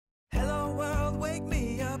wake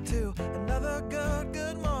me up to another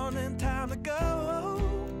good morning, time to go.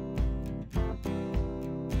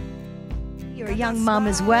 You're a young mum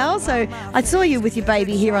as well, so I saw you with your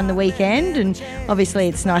baby here on the weekend, and obviously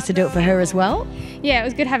it's nice to do it for her as well. Yeah, it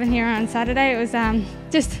was good having her on Saturday. It was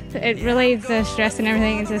it relieved the stress and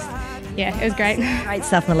everything. It's just, yeah, it was great. Great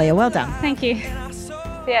stuff, Melea. Well done. Thank you.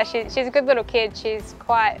 Yeah, she's a good little kid. She's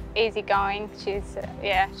quite easygoing. It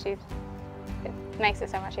makes it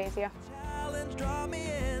so much easier.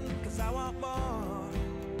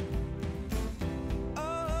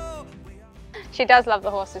 She does love the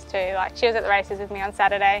horses too. Like, she was at the races with me on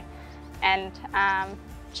Saturday, and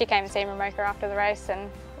she came and seen Ramoka after the race, and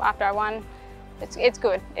after I won. It's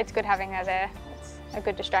good. It's good having her there. It's a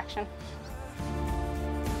good distraction.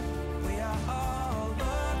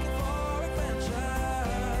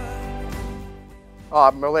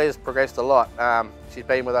 Melea's progressed a lot. She's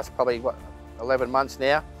been with us probably, 11 months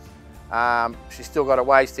now. She's still got a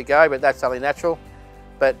ways to go, but that's only natural.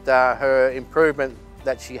 But her improvement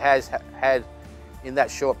that she has had in that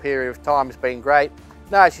short period of time has been great.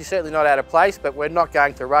 No, she's certainly not out of place, but we're not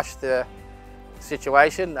going to rush the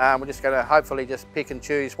situation. We're just going to hopefully just pick and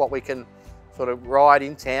choose what we can sort of ride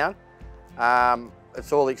in town.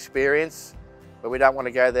 It's all experience, but we don't want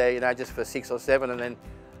to go there, just for 6 or 7 and then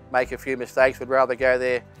make a few mistakes. We'd rather go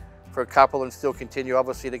there for a couple and still continue,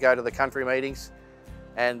 obviously, to go to the country meetings.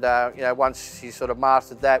 And once she's sort of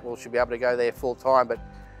mastered that, well, she'll be able to go there full time. But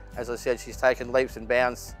as I said, she's taken leaps and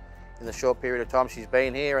bounds in the short period of time she's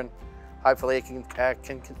been here, and hopefully it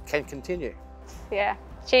can continue. Yeah,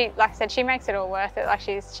 like I said, she makes it all worth it. Like,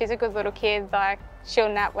 she's a good little kid. Like,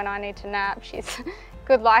 she'll nap when I need to nap. She's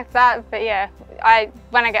good like that. But yeah,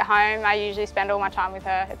 when I get home, I usually spend all my time with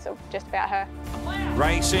her. It's just about her.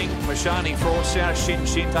 Racing, Mashani Forsyth,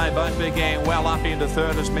 Shinte both began well up into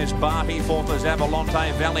third as Miss Barty, fourth as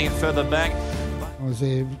Avalante Valley, and further back. I was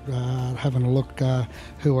there having a look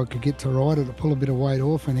who I could get to ride it to pull a bit of weight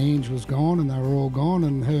off, and Ange was gone and they were all gone,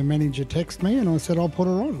 and her manager texted me and I said I'll put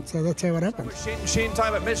her on. So that's how it happened. Shinte,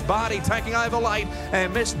 but Miss Barty taking over late,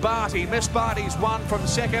 and Miss Barty's won from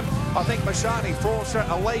second. I think Mashani Forsyth,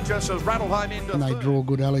 Allegiance has rattled home into and they third. draw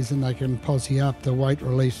good alleys and they can posse up. The weight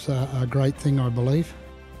relief's a great thing, I believe.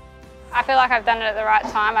 I feel like I've done it at the right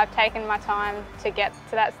time. I've taken my time to get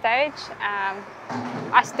to that stage.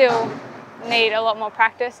 I still need a lot more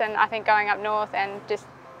practice, and I think going up north and just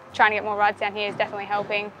trying to get more rides down here is definitely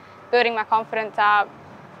helping, building my confidence up,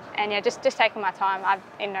 and yeah, just taking my time. I'm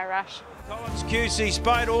in no rush. Collins, QC,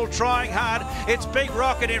 Spade all trying hard. It's Big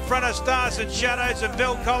Rocket in front of Stars and Shadows and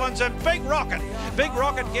Bill Collins, and Big Rocket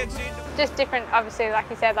gets in. Just different, obviously, like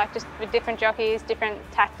you said, like just with different jockeys, different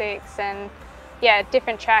tactics, and yeah,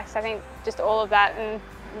 different tracks. I think just all of that, and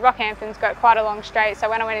Rockhampton's got quite a long straight, so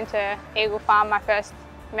when I went into Eagle Farm, my first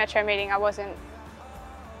metro meeting, I wasn't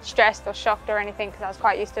stressed or shocked or anything because I was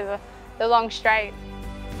quite used to the long straight.